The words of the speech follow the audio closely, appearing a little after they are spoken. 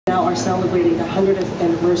now are celebrating the 100th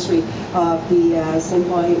anniversary of the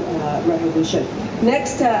Sinhoi Revolution.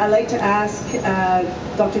 Next, I'd like to ask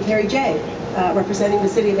Dr. Carrie Jang, representing the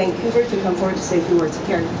City of Vancouver, to come forward to say a few words.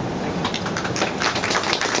 Carrie.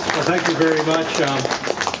 Well, thank you very much.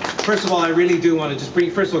 First of all, I really do want to just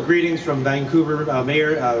bring, first of all, greetings from Vancouver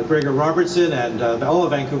Mayor Gregor Robertson and all of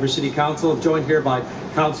Vancouver City Council, joined here by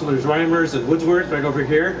Councillors Reimers and Woodsworth right over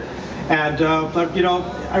here. And, but, you know,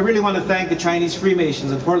 I really want to thank the Chinese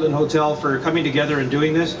Freemasons at Portland Hotel for coming together and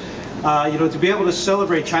doing this. You know, to be able to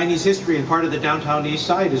celebrate Chinese history in part of the downtown east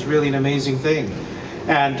side is really an amazing thing.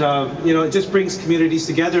 And, you know, it just brings communities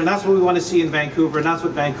together, and that's what we want to see in Vancouver, and that's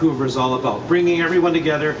what Vancouver is all about, bringing everyone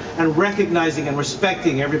together and recognizing and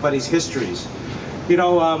respecting everybody's histories. You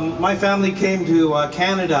know, my family came to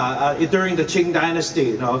Canada during the Qing Dynasty.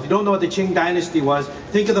 You know, if you don't know what the Qing Dynasty was,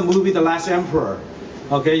 think of the movie The Last Emperor.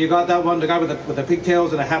 Okay, you got that one, the guy with the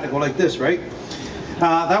pigtails and a hat that go like this, right?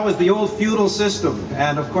 That was the old feudal system.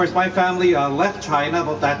 And of course, my family left China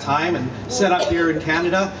about that time and set up here in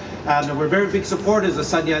Canada. And we're very big supporters of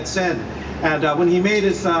Sun Yat-Sen. And when he made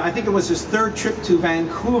his, I think it was his third trip to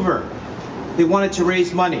Vancouver, they wanted to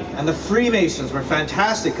raise money. And the Freemasons were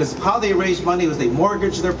fantastic, because how they raised money was they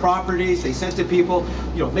mortgaged their properties, they said to people,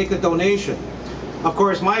 you know, make a donation. Of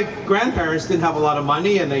course, my grandparents didn't have a lot of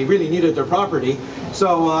money and they really needed their property,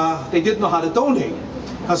 so they didn't know how to donate.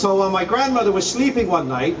 So when my grandmother was sleeping one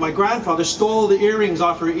night, my grandfather stole the earrings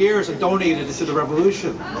off her ears and donated it to the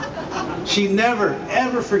revolution. She never,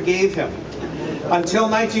 ever forgave him until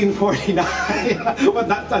 1949, well,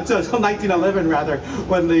 until 1911 rather,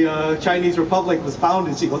 when the Chinese Republic was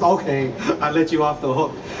founded. She goes, okay, I'll let you off the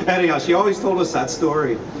hook. Anyhow, she always told us that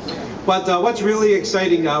story. But what's really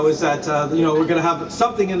exciting now is that, you know, we're going to have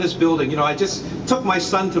something in this building. You know, I just took my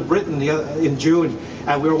son to Britain in June,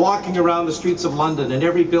 and we were walking around the streets of London, and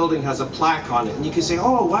every building has a plaque on it. And you can say,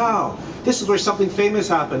 oh, wow, this is where something famous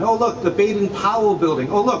happened. Oh, look, the Baden-Powell building.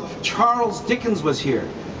 Oh, look, Charles Dickens was here.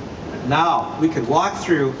 Now, we could walk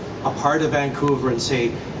through a part of Vancouver and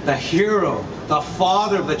say, the hero, the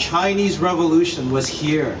father of the Chinese Revolution was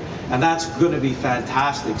here. And that's going to be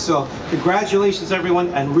fantastic. So congratulations, everyone,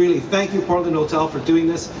 and really thank you, Portland Hotel, for doing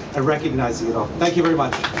this and recognizing it all. Thank you very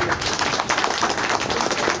much.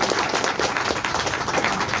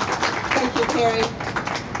 Thank you, Carrie.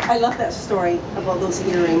 I love that story about those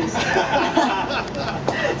earrings.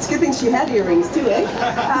 It's a good thing she had earrings too, eh?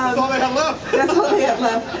 That's all they have left. That's all they have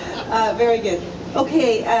left. Very good.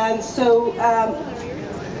 Okay, and so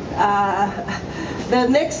the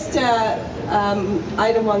next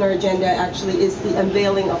item on our agenda actually is the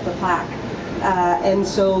unveiling of the plaque. And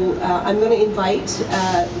so I'm going to invite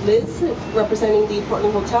Liz, representing the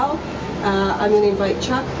Portland Hotel. I'm going to invite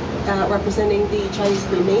Chuck, representing the Chinese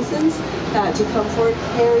Freemasons, to come forward.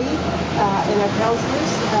 Harry and our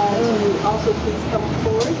councillors to also please come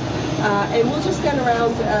forward. And we'll just get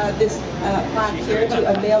around this plaque here to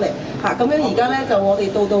unveil it. 咁樣而家咧就我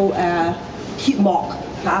哋到揭幕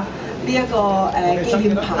嚇。呢一個紀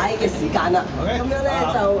念牌嘅時間啦，咁樣咧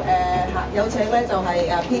就有請咧就係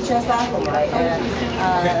PHS 啦，同埋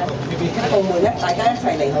部門咧，大家一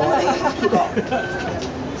齊嚟同我哋揭幕。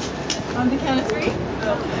On the count of three.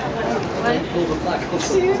 1,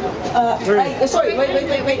 2. Sorry,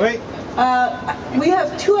 wait. We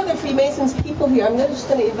have two other Freemasons people here. I'm just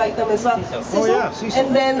going to invite them as well. Oh yeah, Cecil.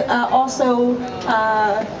 And then also.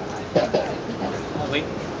 Wait.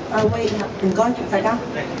 Wait, do you want to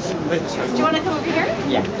come over here?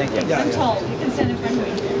 Yeah, thank you. I'm tall. You can stand in front of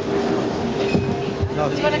me. No,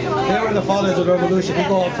 Do you want to come over they here? were the fathers of the revolution. You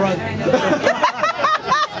go up front. Stand in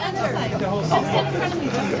front of me.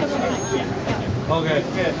 Okay.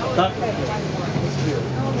 One.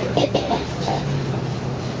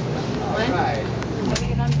 Are we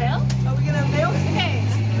going to unveil? Are we going to unveil? Okay.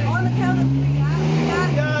 On the count of 3.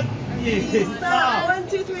 Yeah. 1,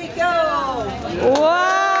 2, 3.